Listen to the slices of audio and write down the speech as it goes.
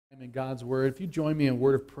time in God's Word. If you join me in a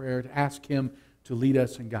word of prayer to ask Him to lead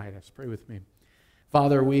us and guide us. Pray with me.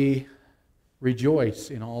 Father, we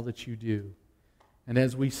rejoice in all that you do. And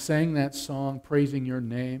as we sang that song praising your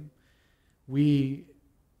name, we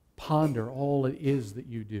ponder all it is that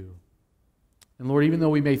you do. And Lord, even though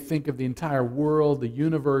we may think of the entire world, the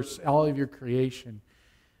universe, all of your creation,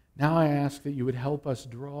 now I ask that you would help us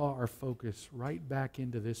draw our focus right back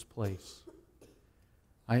into this place.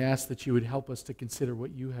 I ask that you would help us to consider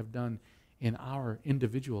what you have done in our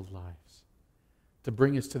individual lives to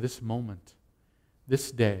bring us to this moment,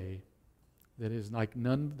 this day that is like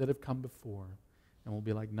none that have come before and will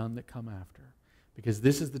be like none that come after. Because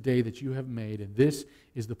this is the day that you have made, and this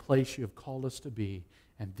is the place you have called us to be,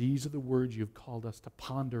 and these are the words you have called us to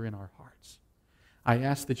ponder in our hearts. I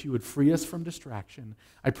ask that you would free us from distraction.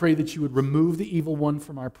 I pray that you would remove the evil one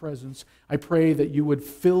from our presence. I pray that you would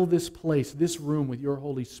fill this place, this room, with your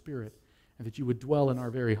Holy Spirit, and that you would dwell in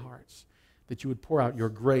our very hearts, that you would pour out your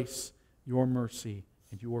grace, your mercy,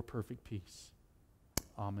 and your perfect peace.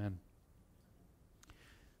 Amen.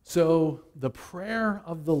 So, the prayer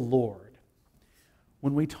of the Lord.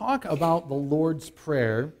 When we talk about the Lord's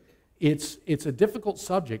Prayer, it's a difficult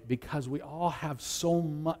subject because we all have so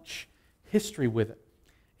much history with it.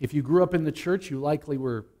 If you grew up in the church, you likely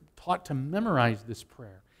were taught to memorize this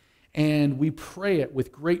prayer. And we pray it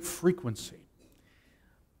with great frequency.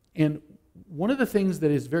 And one of the things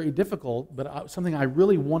that is very difficult, but something I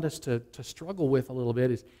really want us to struggle with a little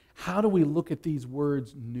bit, is how do we look at these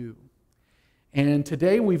words new? And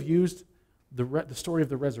today we've used the story of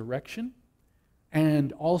the resurrection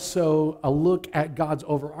and also a look at God's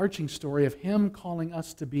overarching story of Him calling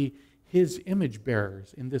us to be His image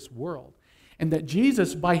bearers in this world. And that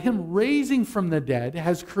Jesus, by Him raising from the dead,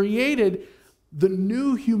 has created the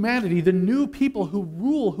new humanity, the new people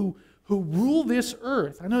who rule this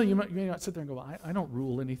earth. I know you may not sit there and go, well, I don't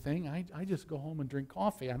rule anything. I just go home and drink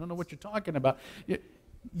coffee. I don't know what you're talking about.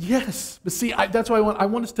 Yes, but see, that's why I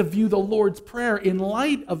want us to view the Lord's Prayer in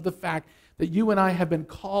light of the fact that you and I have been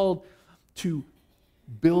called to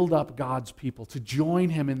build up God's people, to join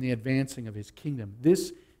Him in the advancing of His kingdom.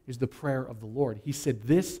 This is the prayer of the Lord. He said,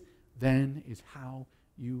 this then is how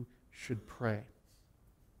you should pray.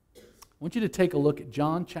 I want you to take a look at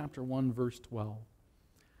John chapter 1, verse 12.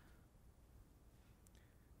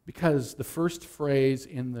 Because the first phrase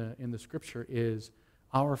in the Scripture is,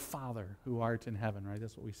 our Father who art in heaven, right?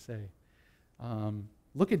 That's what we say.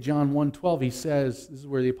 Look at John 1:12. He says, this is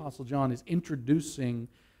where the Apostle John is introducing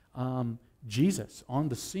Jesus on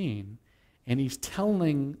the scene, and he's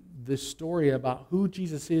telling this story about who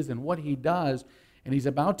Jesus is and what He does. And he's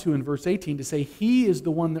about to, in verse 18, to say He is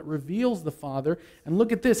the one that reveals the Father. And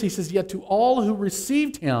look at this. He says, yet to all who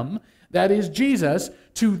received Him, that is Jesus,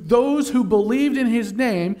 to those who believed in His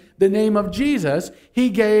name, the name of Jesus, He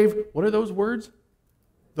gave, what are those words?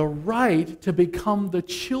 The right to become the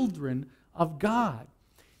children of God.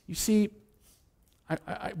 You see,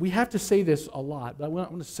 we have to say this a lot, but I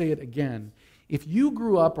want to say it again. If you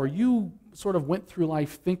grew up or you sort of went through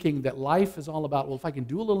life thinking that life is all about, well, if I can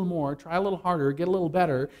do a little more, try a little harder, get a little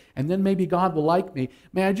better, and then maybe God will like me,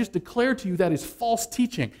 may I just declare to you that is false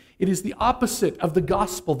teaching. It is the opposite of the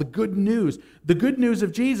gospel, the good news. The good news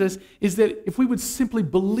of Jesus is that if we would simply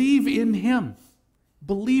believe in Him,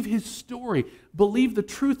 believe His story, believe the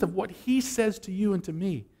truth of what He says to you and to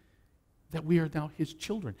me, that we are now His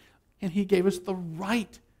children. And He gave us the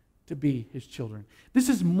right to be His children. This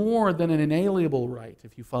is more than an inalienable right,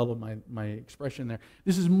 if you follow my expression there.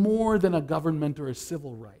 This is more than a government or a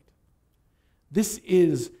civil right. This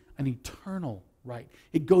is an eternal right.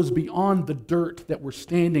 It goes beyond the dirt that we're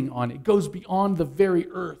standing on. It goes beyond the very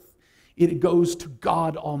earth. It goes to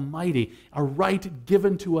God Almighty, a right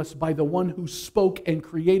given to us by the one who spoke and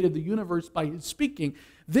created the universe by His speaking.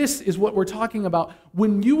 This is what we're talking about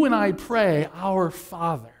when you and I pray, our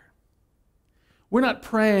Father. We're not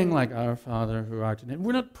praying like, our Father who art in heaven.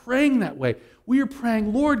 We're not praying that way. We are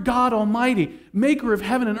praying, Lord God Almighty, maker of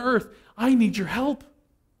heaven and earth, I need your help.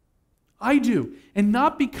 I do. And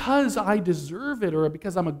not because I deserve it or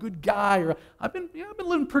because I'm a good guy or I've been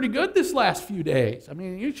living pretty good this last few days. I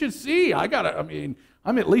mean, you should see, I'm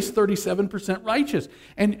at least 37% righteous.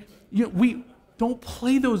 And we don't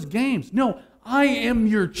play those games. No, I am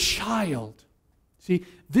your child. See,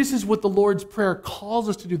 this is what the Lord's Prayer calls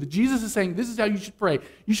us to do. That Jesus is saying, this is how you should pray.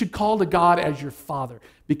 You should call to God as your Father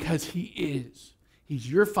because He is. He's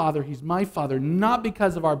your Father. He's my Father, not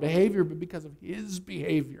because of our behavior, but because of His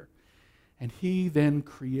behavior. And He then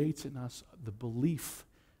creates in us the belief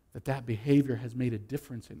that that behavior has made a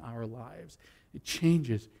difference in our lives. It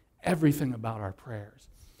changes everything about our prayers.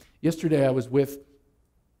 Yesterday I was with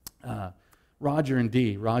Roger and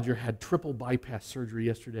Dee. Roger had triple bypass surgery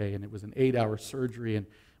yesterday, and it was an 8-hour surgery, and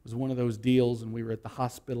it was one of those deals, and we were at the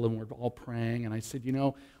hospital, and we were all praying, and I said,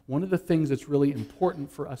 one of the things that's really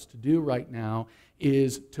important for us to do right now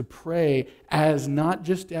is to pray as not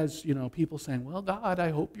just as, people saying, well, God,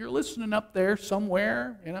 I hope you're listening up there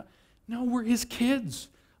somewhere, No, we're His kids.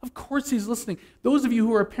 Of course He's listening. Those of you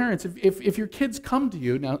who are parents, if your kids come to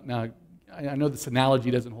you, now I know this analogy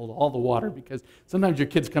doesn't hold all the water because sometimes your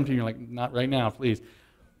kids come to you and you're like, not right now, please.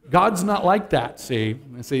 God's not like that, see?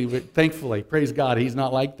 Thankfully, praise God, He's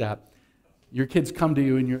not like that. Your kids come to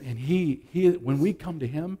you and He when we come to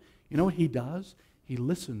Him, you know what He does? He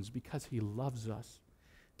listens because He loves us.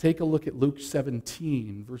 Take a look at Luke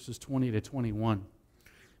 17, verses 20 to 21.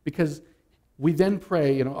 Because we then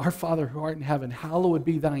pray, Our Father who art in heaven, hallowed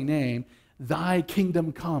be Thy name, Thy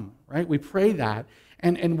kingdom come, right? We pray that.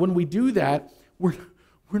 And when we do that, we're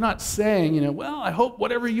not saying, well, I hope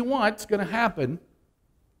whatever you want is going to happen.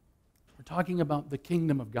 We're talking about the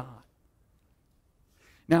kingdom of God.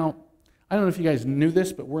 Now, I don't know if you guys knew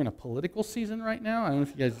this, but we're in a political season right now. I don't know if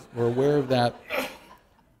you guys were aware of that.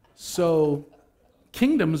 So,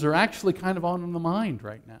 kingdoms are actually kind of on the mind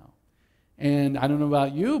right now. And I don't know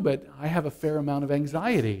about you, but I have a fair amount of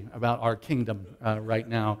anxiety about our kingdom right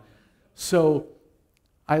now. So,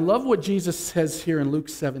 I love what Jesus says here in Luke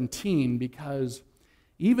 17 because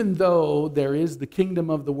even though there is the kingdom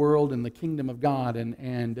of the world and the kingdom of God,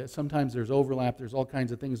 and sometimes there's overlap, there's all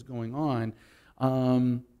kinds of things going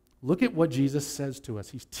on, look at what Jesus says to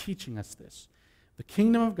us. He's teaching us this. The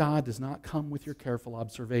kingdom of God does not come with your careful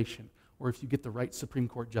observation or if you get the right Supreme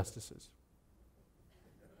Court justices.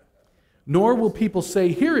 Nor will people say,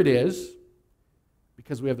 here it is,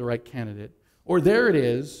 because we have the right candidate, or there it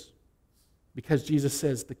is, because Jesus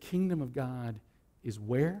says the kingdom of God is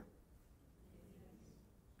where?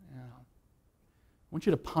 Yeah. I want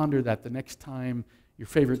you to ponder that the next time your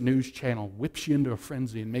favorite news channel whips you into a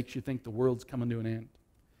frenzy and makes you think the world's coming to an end.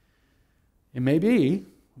 It may be,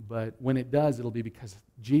 but when it does, it'll be because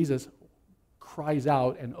Jesus cries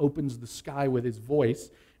out and opens the sky with His voice,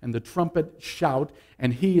 and the trumpet shout,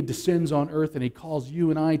 and He descends on earth, and He calls you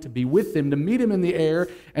and I to be with Him, to meet Him in the air,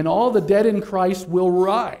 and all the dead in Christ will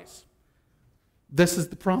rise. This is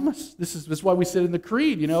the promise. This is why we said in the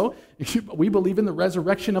creed, we believe in the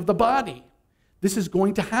resurrection of the body. This is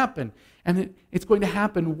going to happen. And it's going to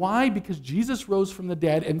happen. Why? Because Jesus rose from the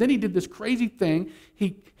dead, and then He did this crazy thing.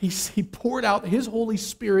 He poured out His Holy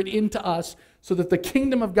Spirit into us so that the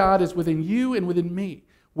kingdom of God is within you and within me.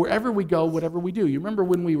 Wherever we go, whatever we do. You remember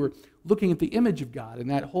when we were looking at the image of God and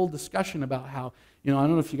that whole discussion about how, I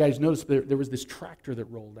don't know if you guys noticed, but there was this tractor that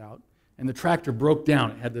rolled out. And the tractor broke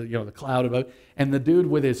down. It had the cloud above it. And the dude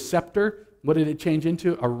with his scepter, what did it change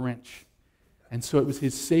into? A wrench. And so it was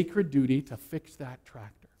his sacred duty to fix that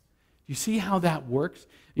tractor. You see how that works?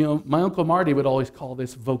 My Uncle Marty would always call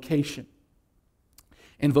this vocation.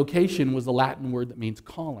 And vocation was a Latin word that means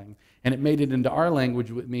calling. And it made it into our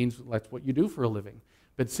language, which means that's what you do for a living.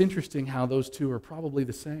 But it's interesting how those two are probably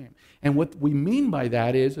the same. And what we mean by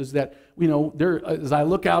that is that, as I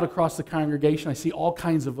look out across the congregation, I see all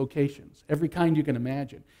kinds of vocations, every kind you can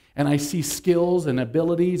imagine. And I see skills and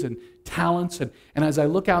abilities and talents. And as I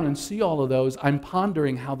look out and see all of those, I'm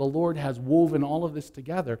pondering how the Lord has woven all of this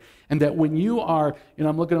together. And that when you are,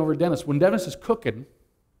 I'm looking over at Dennis, when Dennis is cooking,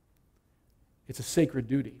 it's a sacred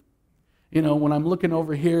duty. When I'm looking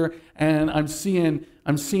over here and I'm seeing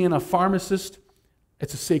a pharmacist,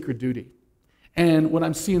 it's a sacred duty. And when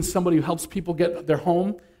I'm seeing somebody who helps people get their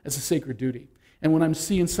home, it's a sacred duty. And when I'm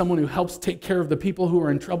seeing someone who helps take care of the people who are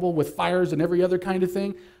in trouble with fires and every other kind of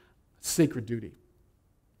thing, sacred duty.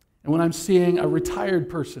 And when I'm seeing a retired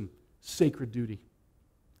person, sacred duty.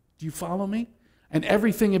 Do you follow me? And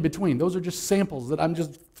everything in between. Those are just samples that I'm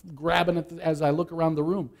just grabbing as I look around the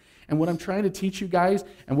room. And what I'm trying to teach you guys,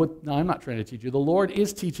 no, I'm not trying to teach you. The Lord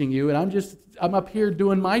is teaching you, and I'm up here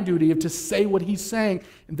doing my duty of to say what He's saying,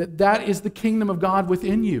 and that is the kingdom of God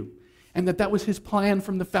within you. And that was His plan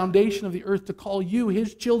from the foundation of the earth to call you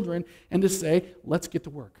His children and to say, let's get to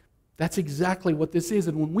work. That's exactly what this is.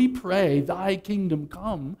 And when we pray, Thy kingdom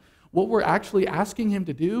come, what we're actually asking Him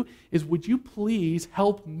to do is, would you please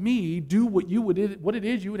help me do what it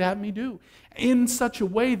is you would have me do in such a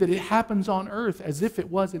way that it happens on earth as if it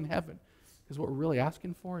was in heaven. Because what we're really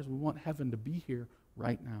asking for is we want heaven to be here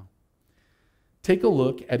right now. Take a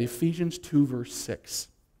look at Ephesians 2, verse 6.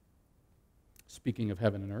 Speaking of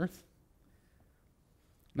heaven and earth.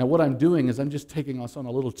 Now what I'm doing is I'm just taking us on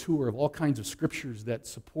a little tour of all kinds of scriptures that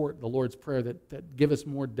support the Lord's Prayer, that give us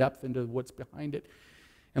more depth into what's behind it.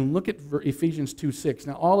 And look at Ephesians 2:6.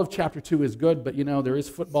 Now, all of chapter 2 is good, but there is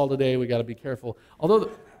football today. We got to be careful. Although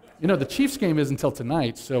You know, the Chiefs game is until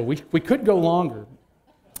tonight, so we could go longer,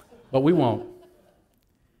 but we won't.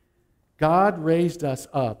 God raised us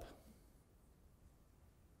up.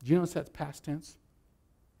 Do you notice that's past tense?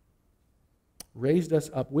 Raised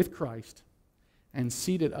us up with Christ and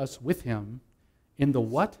seated us with him in the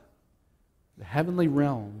what? The heavenly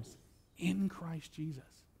realms in Christ Jesus.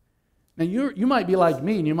 Now, you might be like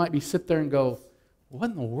me, and you might be sit there and go,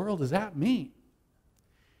 what in the world does that mean?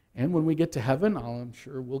 And when we get to heaven, I'm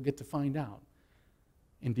sure we'll get to find out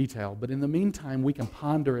in detail. But in the meantime, we can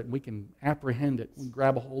ponder it, and we can apprehend it. We can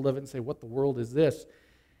grab a hold of it and say, what the world is this?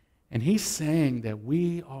 And he's saying that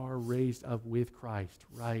we are raised up with Christ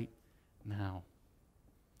right now.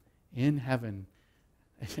 In heaven.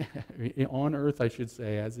 On earth, I should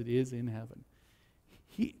say, as it is in heaven.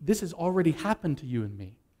 This has already happened to you and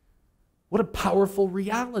me. What a powerful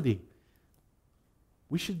reality.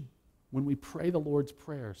 We should, when we pray the Lord's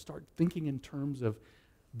Prayer, start thinking in terms of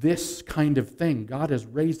this kind of thing. God has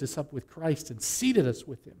raised us up with Christ and seated us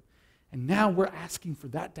with him. And now we're asking for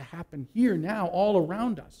that to happen here, now, all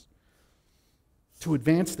around us. To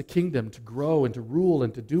advance the kingdom, to grow and to rule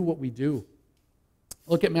and to do what we do.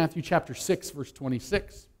 Look at Matthew chapter 6, verse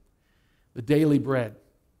 26. The daily bread.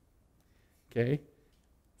 Okay?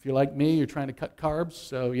 If you're like me, you're trying to cut carbs,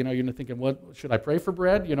 so you're thinking, what should I pray for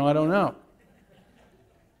bread? I don't know.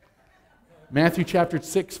 Matthew chapter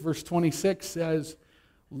 6, verse 26 says,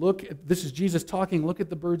 this is Jesus talking, look at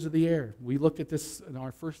the birds of the air. We looked at this in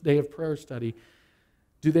our first day of prayer study.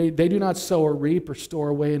 They do not sow or reap or store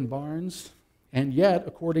away in barns, and yet,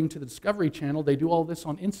 according to the Discovery Channel, they do all this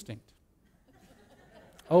on instinct.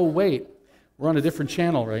 Oh, wait, we're on a different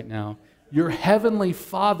channel right now. Your heavenly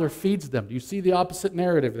Father feeds them. Do you see the opposite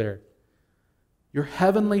narrative there? Your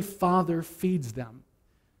heavenly Father feeds them.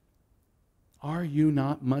 Are you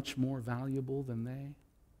not much more valuable than they?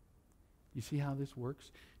 You see how this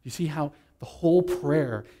works? You see how the whole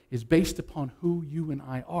prayer is based upon who you and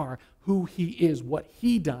I are, who he is, what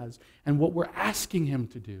he does, and what we're asking him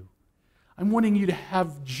to do. I'm wanting you to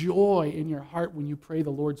have joy in your heart when you pray the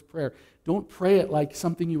Lord's Prayer. Don't pray it like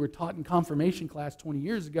something you were taught in confirmation class 20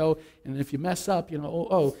 years ago, and if you mess up,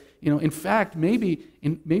 in fact, maybe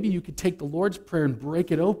you could take the Lord's Prayer and break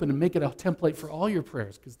it open and make it a template for all your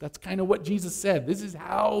prayers, because that's kind of what Jesus said. This is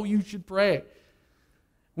how you should pray.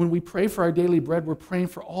 When we pray for our daily bread, we're praying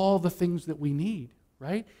for all the things that we need,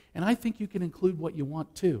 right? And I think you can include what you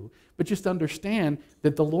want too. But just understand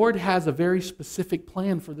that the Lord has a very specific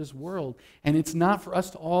plan for this world. And it's not for us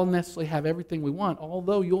to all necessarily have everything we want,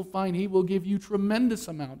 although you'll find he will give you tremendous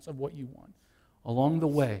amounts of what you want along the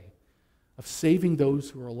way of saving those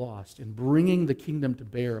who are lost and bringing the kingdom to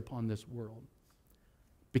bear upon this world.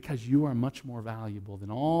 Because you are much more valuable than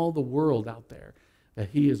all the world out there that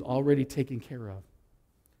he is already taking care of.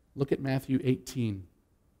 Look at Matthew 18.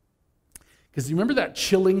 Because you remember that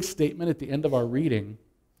chilling statement at the end of our reading?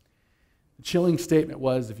 The chilling statement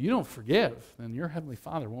was, if you don't forgive, then your Heavenly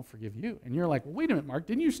Father won't forgive you. And you're like, well, wait a minute, Mark,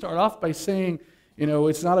 didn't you start off by saying,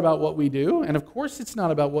 it's not about what we do? And of course it's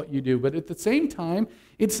not about what you do, but at the same time,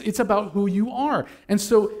 it's about who you are. And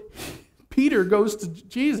so Peter goes to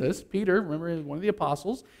Jesus, Peter, remember, one of the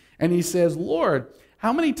apostles, and he says, Lord,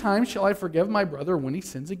 how many times shall I forgive my brother when he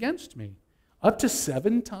sins against me? Up to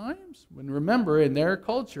 7 times? When remember, in their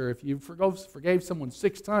culture, if you forgave someone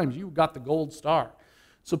 6 times, you got the gold star.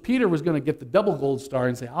 So Peter was going to get the double gold star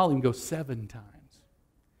and say, I'll even go 7 times.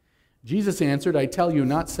 Jesus answered, I tell you,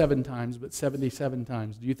 not 7 times, but 77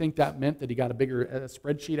 times. Do you think that meant that he got a bigger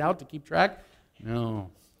spreadsheet out to keep track?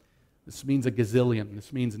 No. This means a gazillion.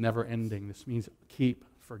 This means never ending. This means keep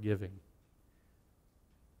forgiving.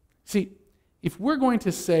 See, if we're going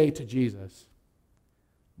to say to Jesus,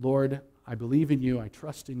 Lord, I believe in you, I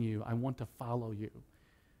trust in you, I want to follow you.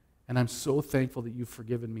 And I'm so thankful that you've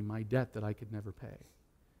forgiven me my debt that I could never pay.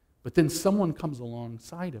 But then someone comes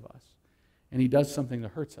alongside of us, and he does something that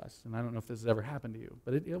hurts us. And I don't know if this has ever happened to you,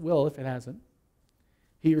 but it will if it hasn't.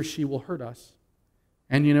 He or she will hurt us.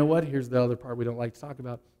 And you know what? Here's the other part we don't like to talk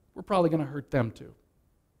about. We're probably going to hurt them too,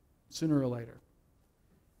 sooner or later.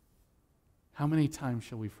 How many times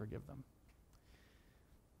shall we forgive them?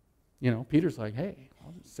 Peter's like, hey,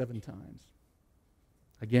 I'll do 7 times.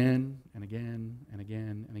 Again and again and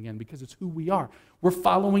again and again, because it's who we are. We're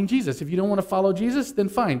following Jesus. If you don't want to follow Jesus, then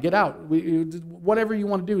fine, get out. Whatever you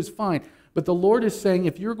want to do is fine. But the Lord is saying,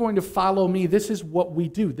 if you're going to follow me, this is what we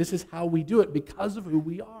do. This is how we do it because of who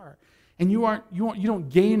we are. And you don't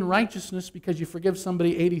gain righteousness because you forgive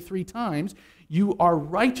somebody 83 times. You are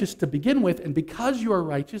righteous to begin with, and because you are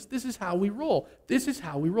righteous, this is how we roll. This is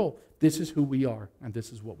how we roll. This is who we are, and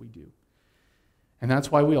this is what we do. And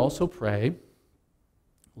that's why we also pray,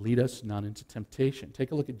 Lead us not into temptation.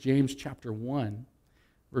 Take a look at James chapter 1,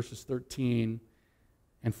 verses 13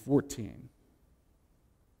 and 14.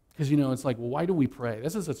 Because, it's like, well, why do we pray?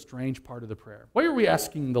 This is a strange part of the prayer. Why are we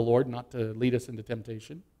asking the Lord not to lead us into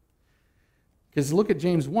temptation? Because look at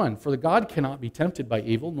James 1. For God cannot be tempted by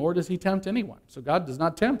evil, nor does he tempt anyone. So God does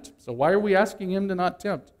not tempt. So why are we asking him to not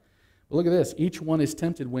tempt? But look at this. Each one is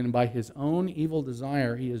tempted when by his own evil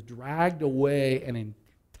desire he is dragged away and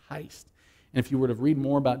enticed. And if you were to read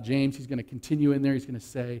more about James, he's going to continue in there. He's going to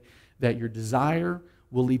say that your desire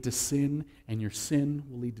will lead to sin, and your sin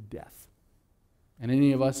will lead to death. And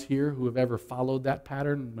any of us here who have ever followed that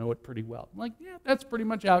pattern know it pretty well. I'm like, yeah, that's pretty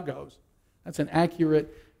much how it goes. That's an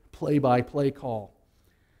accurate play-by-play call.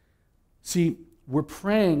 See, we're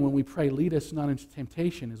praying when we pray, lead us not into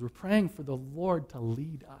temptation, is we're praying for the Lord to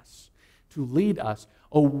lead us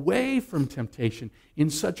away from temptation in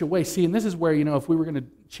such a way. See, and this is where, if we were going to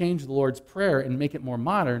change the Lord's Prayer and make it more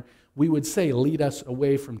modern, we would say, lead us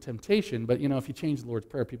away from temptation. But, if you change the Lord's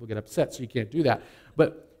Prayer, people get upset, so you can't do that.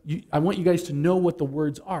 But I want you guys to know what the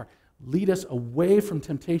words are. Lead us away from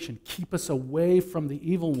temptation. Keep us away from the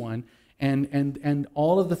evil one and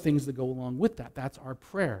all of the things that go along with that. That's our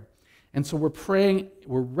prayer. And so we're praying,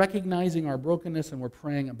 we're recognizing our brokenness, and we're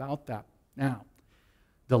praying about that. Now,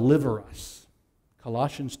 deliver us.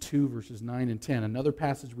 Colossians 2, verses 9 and 10. Another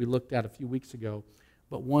passage we looked at a few weeks ago,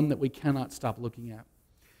 but one that we cannot stop looking at.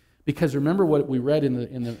 Because remember what we read in the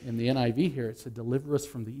NIV here. It said, deliver us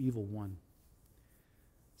from the evil one.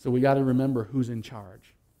 So we got to remember who's in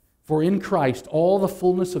charge. For in Christ all the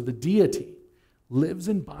fullness of the deity lives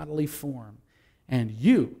in bodily form. And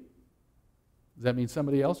you, does that mean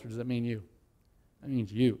somebody else or does that mean you? That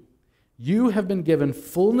means you. You have been given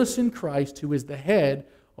fullness in Christ, who is the head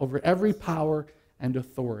over every power and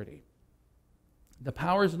authority. The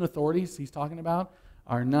powers and authorities he's talking about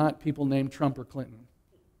are not people named Trump or Clinton,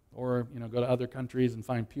 or go to other countries and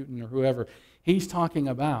find Putin or whoever. He's talking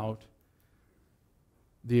about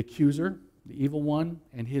the accuser, the evil one,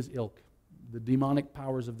 and his ilk, the demonic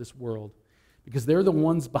powers of this world, because they're the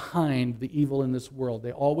ones behind the evil in this world.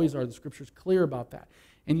 They always are. The Scripture's clear about that.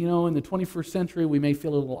 And in the 21st century, we may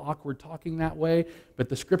feel a little awkward talking that way, but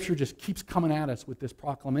the Scripture just keeps coming at us with this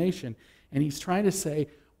proclamation. And he's trying to say,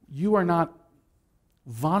 you are not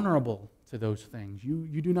vulnerable to those things.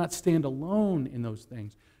 You do not stand alone in those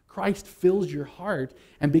things. Christ fills your heart,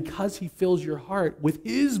 and because he fills your heart with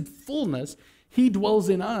his fullness, he dwells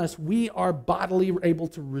in us. We are bodily able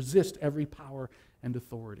to resist every power and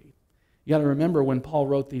authority. You got to remember when Paul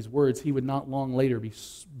wrote these words, he would not long later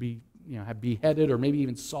be beheaded or maybe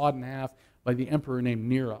even sawed in half by the emperor named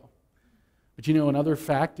Nero. But another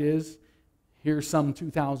fact is, here some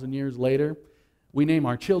 2,000 years later, we name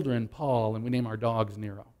our children Paul and we name our dogs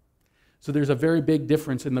Nero. So there's a very big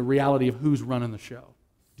difference in the reality of who's running the show.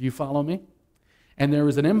 Do you follow me? And there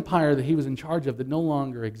was an empire that he was in charge of that no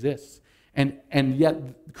longer exists. And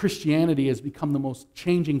yet Christianity has become the most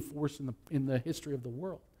changing force in the history of the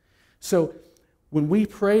world. So when we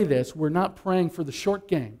pray this, we're not praying for the short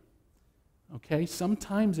game. Okay?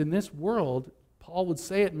 Sometimes in this world, Paul would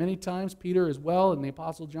say it many times, Peter as well, and the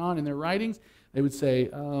Apostle John in their writings, they would say,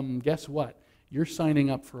 guess what? You're signing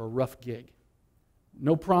up for a rough gig.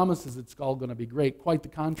 No promises it's all going to be great. Quite the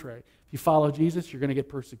contrary. If you follow Jesus, you're going to get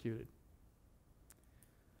persecuted.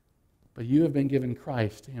 But you have been given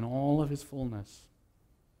Christ in all of his fullness,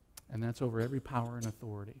 and that's over every power and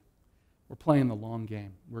authority. We're playing the long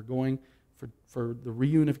game. We're going for the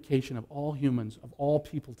reunification of all humans, of all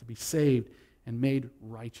people, to be saved and made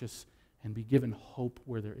righteous and be given hope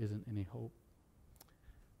where there isn't any hope.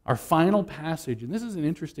 Our final passage, and this is an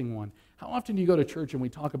interesting one. How often do you go to church and we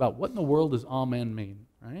talk about what in the world does amen mean,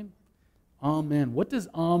 right? Amen. What does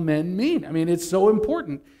amen mean? I mean, it's so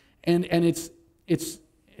important, and it's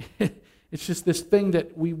it's just this thing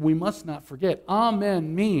that we must not forget.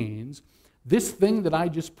 Amen means this thing that I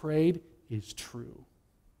just prayed is true.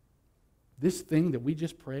 This thing that we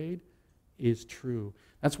just prayed is true.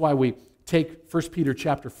 That's why we take 1 Peter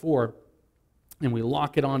chapter 4 and we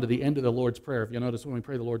lock it onto the end of the Lord's Prayer. If you'll notice when we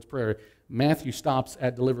pray the Lord's Prayer, Matthew stops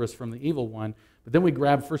at deliver us from the evil one, but then we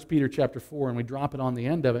grab 1 Peter chapter 4 and we drop it on the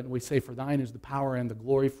end of it and we say, for thine is the power and the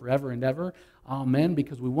glory forever and ever. Amen,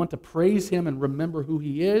 because we want to praise him and remember who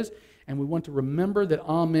he is, and we want to remember that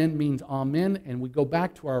amen means amen, and we go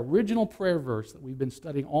back to our original prayer verse that we've been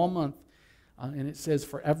studying all month, and it says,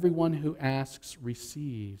 for everyone who asks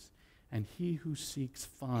receives, and he who seeks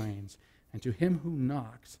finds, and to him who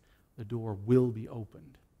knocks the door will be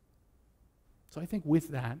opened. So I think with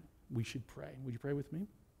that, we should pray. Would you pray with me?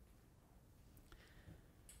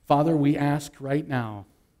 Father, we ask right now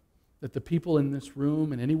that the people in this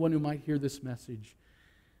room and anyone who might hear this message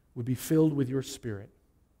would be filled with your Spirit,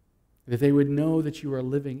 that they would know that you are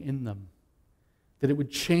living in them, that it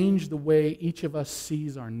would change the way each of us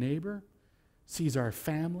sees our neighbor, sees our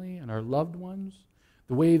family and our loved ones,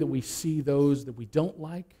 the way that we see those that we don't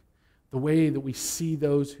like, the way that we see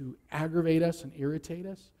those who aggravate us and irritate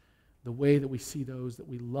us, the way that we see those that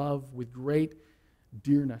we love with great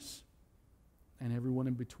dearness, and everyone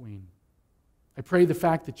in between. I pray the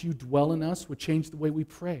fact that you dwell in us would change the way we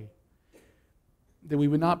pray, that we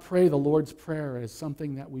would not pray the Lord's Prayer as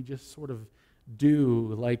something that we just sort of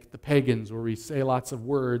do like the pagans, where we say lots of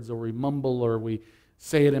words, or we mumble, or we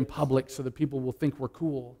say it in public so that people will think we're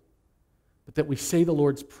cool. But that we say the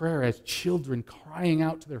Lord's Prayer as children crying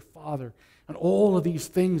out to their Father, and all of these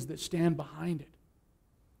things that stand behind it.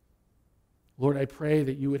 Lord, I pray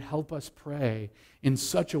that you would help us pray in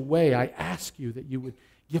such a way. I ask you that you would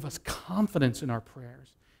give us confidence in our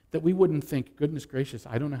prayers, that we wouldn't think, goodness gracious,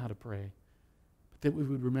 I don't know how to pray, but that we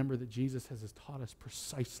would remember that Jesus has taught us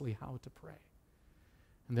precisely how to pray.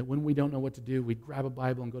 And that when we don't know what to do, we'd grab a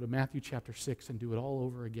Bible and go to Matthew chapter 6 and do it all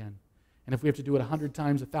over again. And if we have to do it 100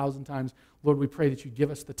 times, 1,000 times, Lord, we pray that you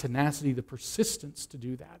give us the tenacity, the persistence to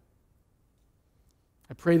do that.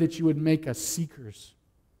 I pray that you would make us seekers,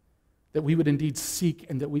 that we would indeed seek,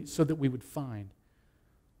 and so that we would find.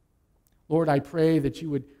 Lord, I pray that you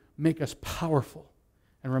would make us powerful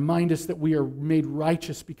and remind us that we are made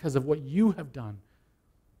righteous because of what you have done.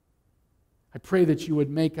 I pray that you would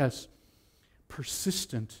make us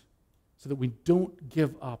persistent so that we don't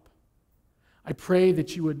give up. I pray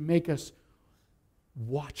that you would make us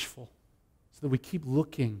watchful so that we keep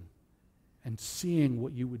looking and seeing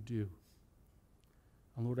what you would do.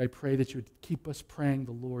 And Lord, I pray that you would keep us praying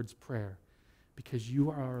the Lord's Prayer, because you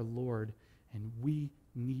are our Lord and we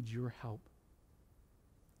need your help.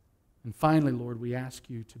 And finally, Lord, we ask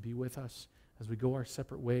you to be with us as we go our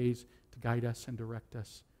separate ways, to guide us and direct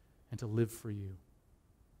us and to live for you.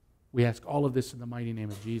 We ask all of this in the mighty name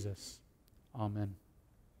of Jesus. Amen.